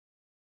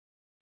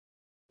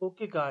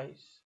Okay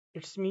guys,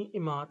 it's me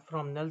Imad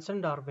from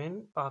Nelson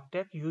Darwin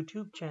Architect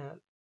YouTube channel.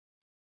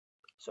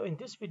 So in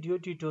this video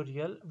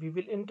tutorial, we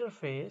will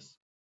interface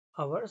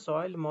our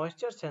soil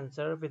moisture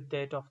sensor with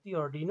that of the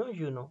Arduino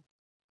Uno.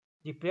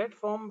 The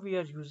platform we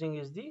are using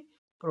is the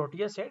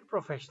Proteus 8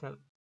 Professional.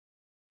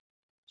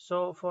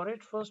 So for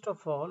it, first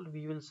of all,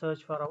 we will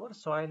search for our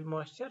soil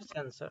moisture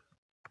sensor.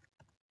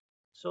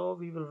 So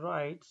we will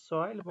write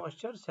soil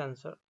moisture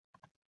sensor.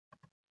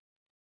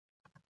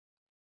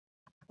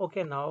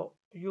 Okay, now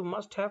you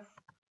must have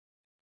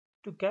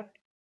to keep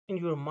in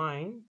your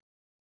mind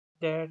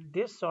that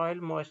this soil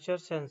moisture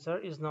sensor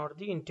is not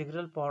the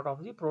integral part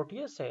of the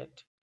Proteus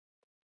set.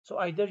 So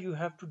either you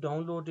have to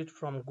download it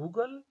from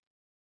Google,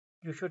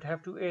 you should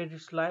have to add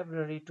its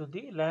library to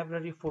the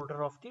library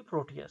folder of the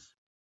Proteus.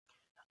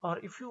 Or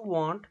if you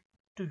want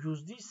to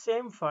use the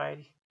same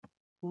file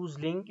whose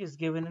link is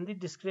given in the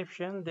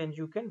description, then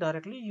you can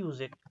directly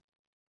use it.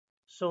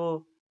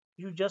 So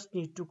you just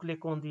need to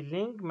click on the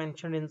link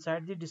mentioned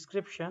inside the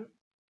description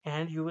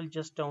and you will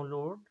just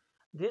download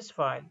this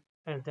file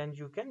and then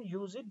you can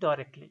use it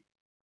directly.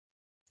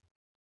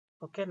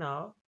 Okay,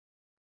 now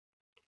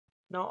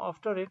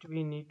after it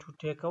we need to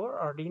take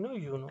our Arduino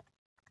Uno.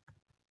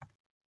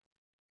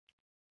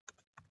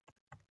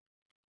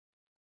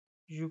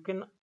 You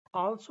can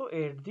also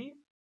add the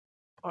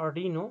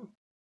Arduino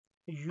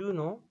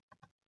Uno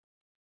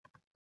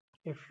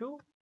if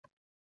you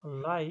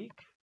like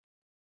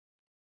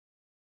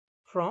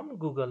from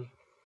Google,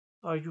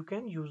 or you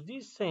can use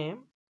the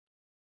same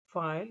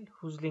file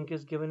whose link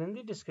is given in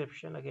the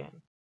description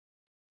again.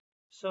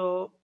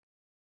 So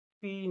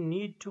we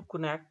need to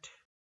connect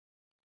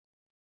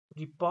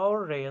the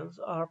power rails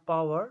or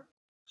power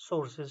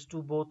sources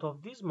to both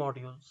of these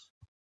modules.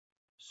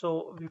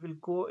 So we will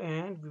go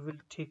and we will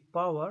take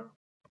power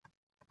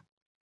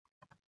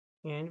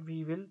and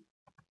we will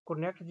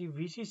connect the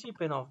VCC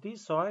pin of the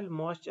soil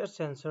moisture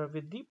sensor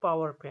with the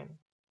power pin.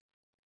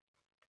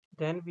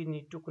 Then we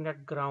need to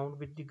connect ground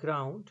with the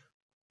ground.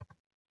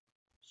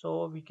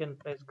 So we can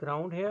press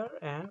ground here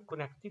and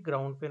connect the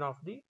ground pin of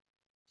the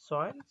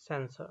soil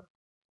sensor.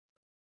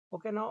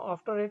 Okay, now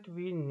after it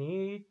we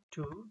need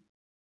to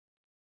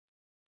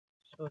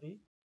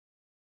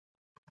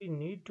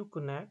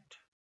connect.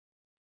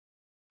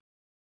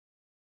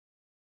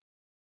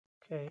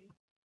 Okay,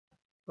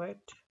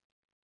 wait.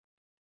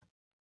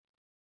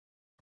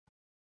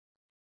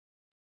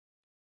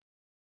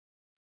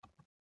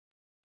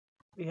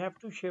 We have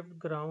to shift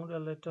ground a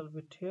little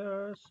bit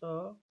here.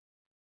 So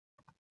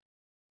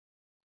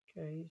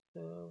okay,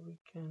 so we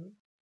can.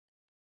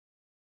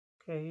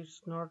 Okay,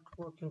 it's not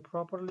working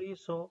properly.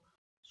 So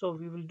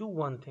we will do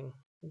one thing,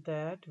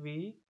 that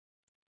we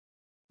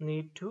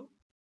need to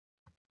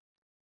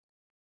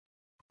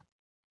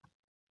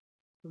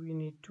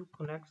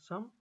connect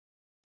some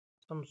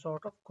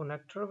sort of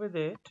connector with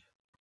it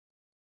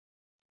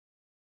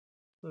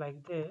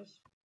like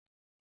this.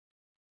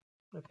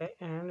 Okay,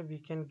 and we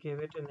can give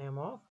it a name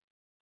of,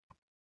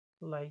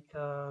 like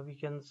we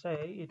can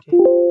say it is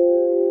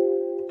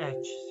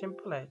H,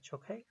 simple H.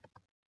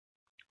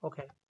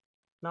 Okay,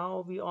 now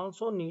we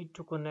also need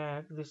to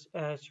connect this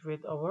H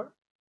with our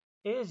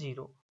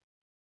A0.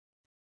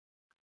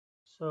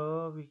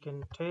 So we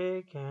can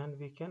take and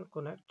we can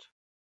connect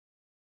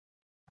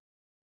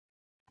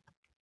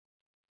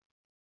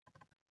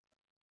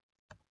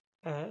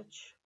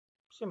H,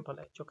 simple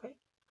H. Okay,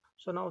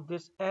 so now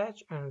this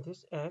H and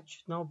this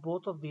H, now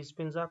both of these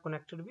pins are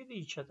connected with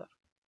each other.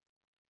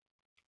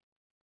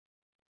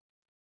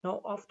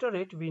 Now after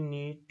it we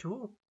need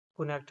to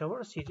connect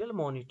our serial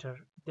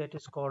monitor, that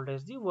is called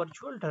as the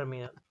virtual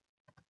terminal.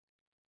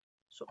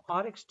 So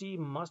RxT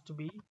must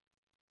be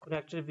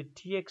connected with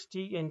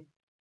TXT and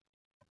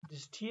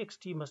this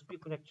TXT must be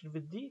connected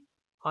with the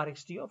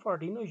RxT of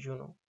Arduino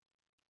Uno.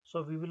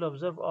 So we will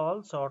observe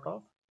all sort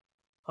of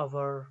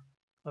our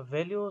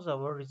values,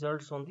 our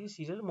results on the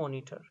serial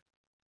monitor.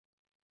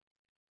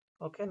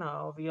 Okay,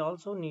 now we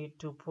also need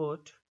to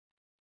put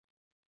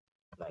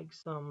like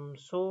some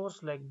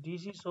source, like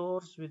DC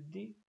source with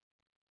the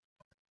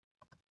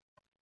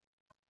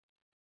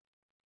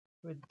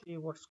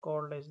what's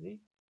called as the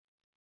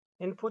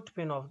input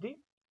pin of the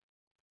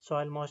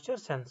soil moisture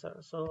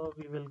sensor. So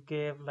we will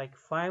give like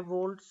 5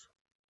 volts.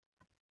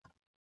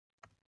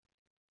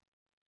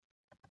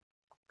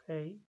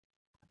 Okay,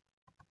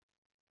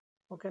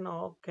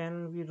 now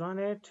can we run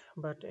it?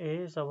 But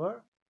as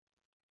our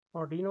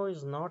Arduino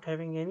is not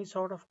having any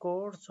sort of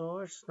code,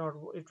 so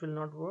it will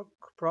not work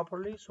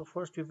properly. So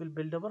first we will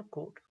build our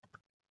code.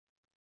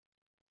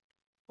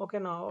 Okay,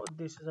 now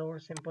this is our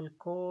simple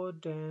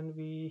code, and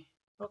we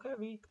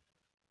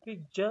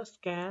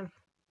just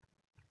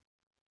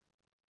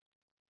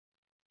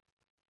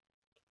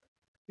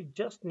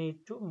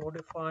need to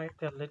modify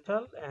it a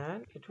little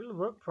and it will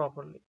work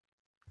properly.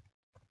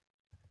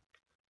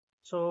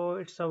 So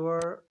it's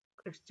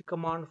the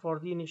command for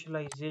the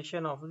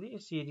initialization of the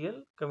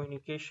serial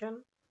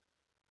communication,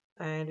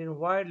 and in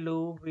while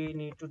loop we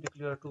need to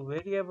declare two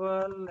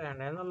variable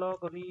and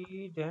analog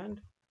read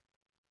and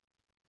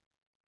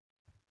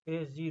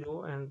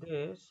A0 and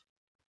this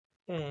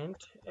and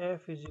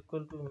f is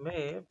equal to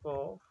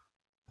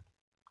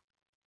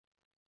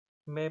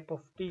map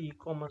of t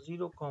comma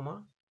 0 comma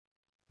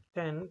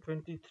 10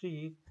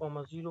 23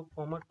 comma 0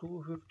 comma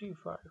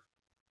 255.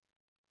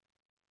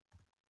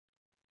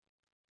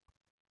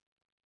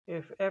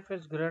 If f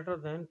is greater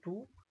than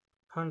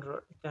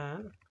 200,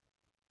 then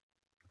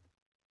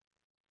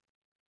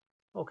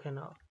okay,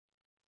 now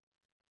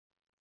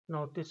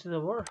this is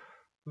our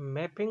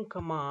mapping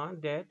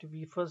command, that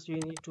we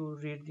need to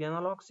read the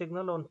analog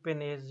signal on pin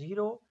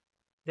A0,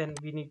 then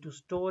we need to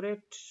store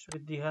it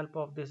with the help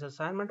of this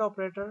assignment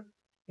operator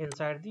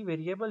inside the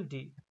variable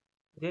d.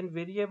 Then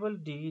variable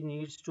d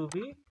needs to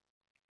be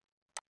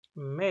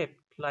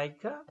mapped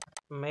like a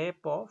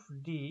map of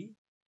d.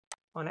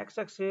 On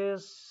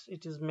x-axis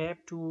it is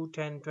mapped to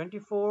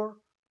 1024,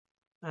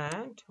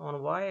 and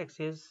on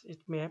y-axis it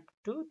mapped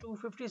to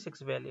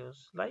 256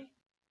 values. Like,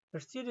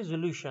 it's the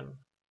resolution.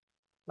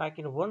 Like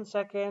in 1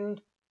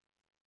 second,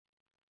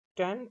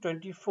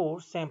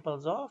 1024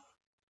 samples of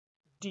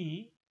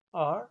d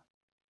are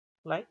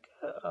like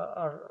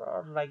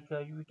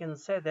we can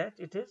say that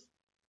it is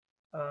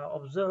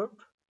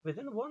observed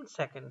within 1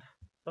 second.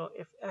 So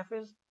if f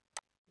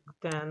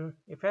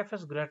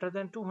is greater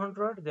than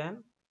 200,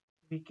 then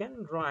we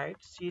can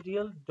write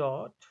serial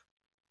dot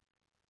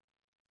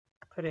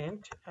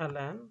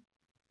println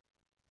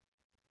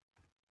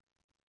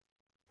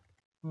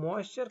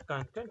moisture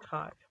content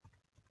high.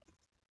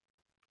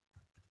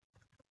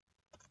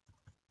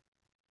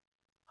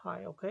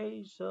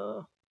 Okay,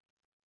 so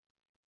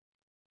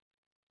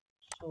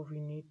we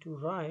need to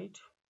write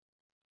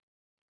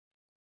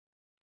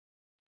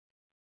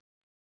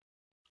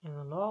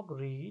analog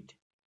read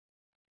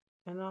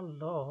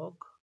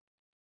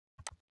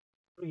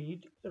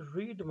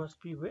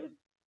must be with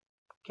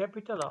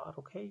capital R.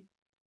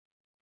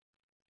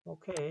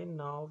 Okay,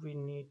 now we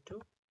need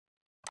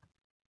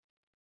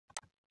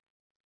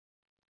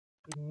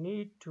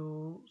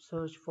to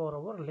search for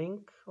our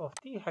link of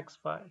the hex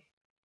file.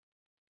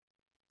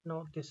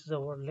 Now this is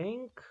our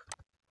link.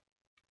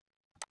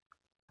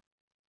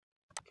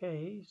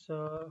 Okay,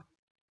 so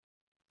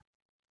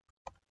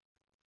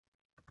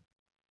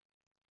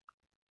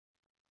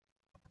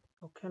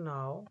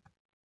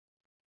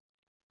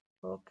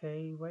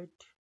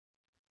wait,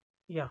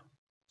 yeah,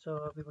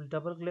 so we will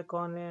double click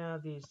on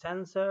the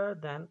sensor,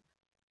 then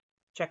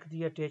check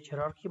the attach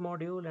hierarchy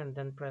module, and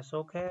then press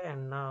OK.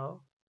 And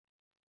now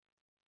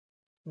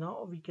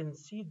we can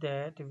see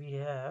that we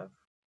have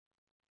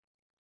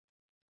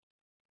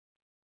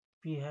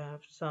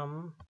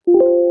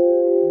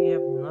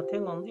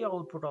nothing on the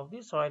output of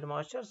the soil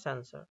moisture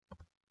sensor.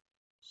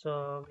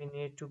 So we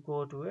need to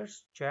go to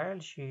its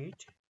child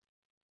sheet.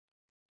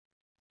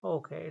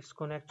 Okay, it's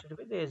connected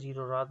with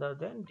A0 rather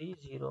than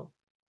D0.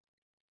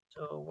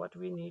 So what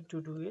we need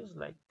to do is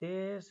like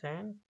this,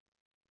 and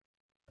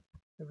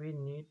we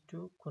need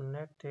to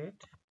connect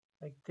it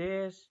like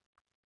this.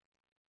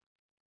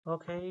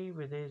 Okay,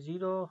 with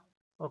A0.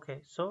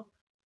 Okay, so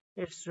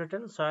it's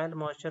written soil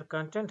moisture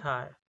content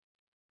high.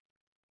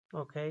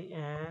 Okay,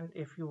 and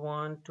if you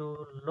want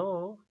to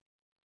low,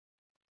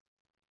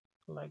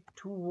 like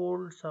 2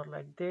 volts or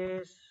like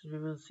this, we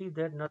will see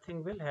that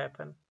nothing will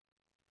happen.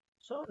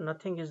 So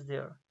nothing is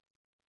there.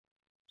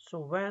 So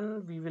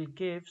when we will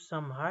give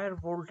some higher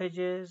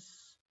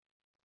voltages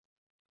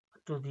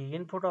to the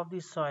input of the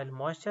soil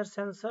moisture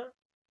sensor,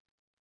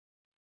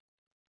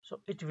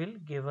 so it will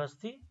give us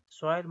the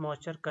soil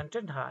moisture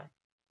content high.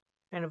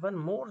 And one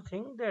more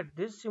thing, that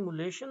this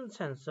simulation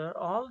sensor,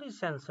 all the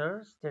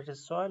sensors, that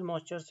is soil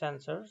moisture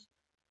sensors,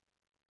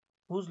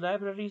 whose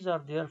libraries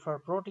are there for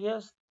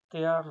Proteus,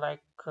 they are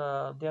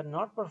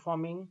not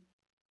performing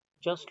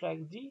just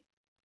like the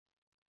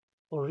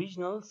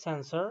original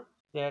sensor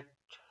that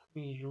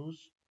we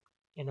use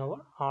in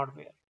our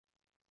hardware.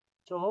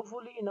 So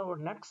hopefully in our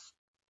next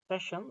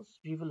sessions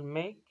we will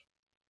make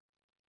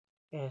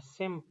a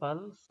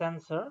simple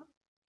sensor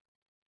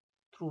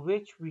through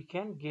which we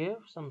can give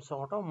some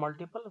sort of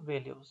multiple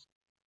values.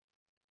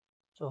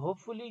 So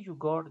hopefully you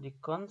got the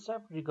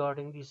concept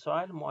regarding the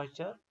soil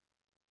moisture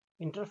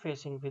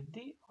interfacing with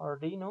the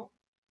Arduino.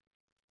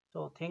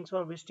 So thanks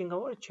for visiting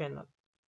our channel.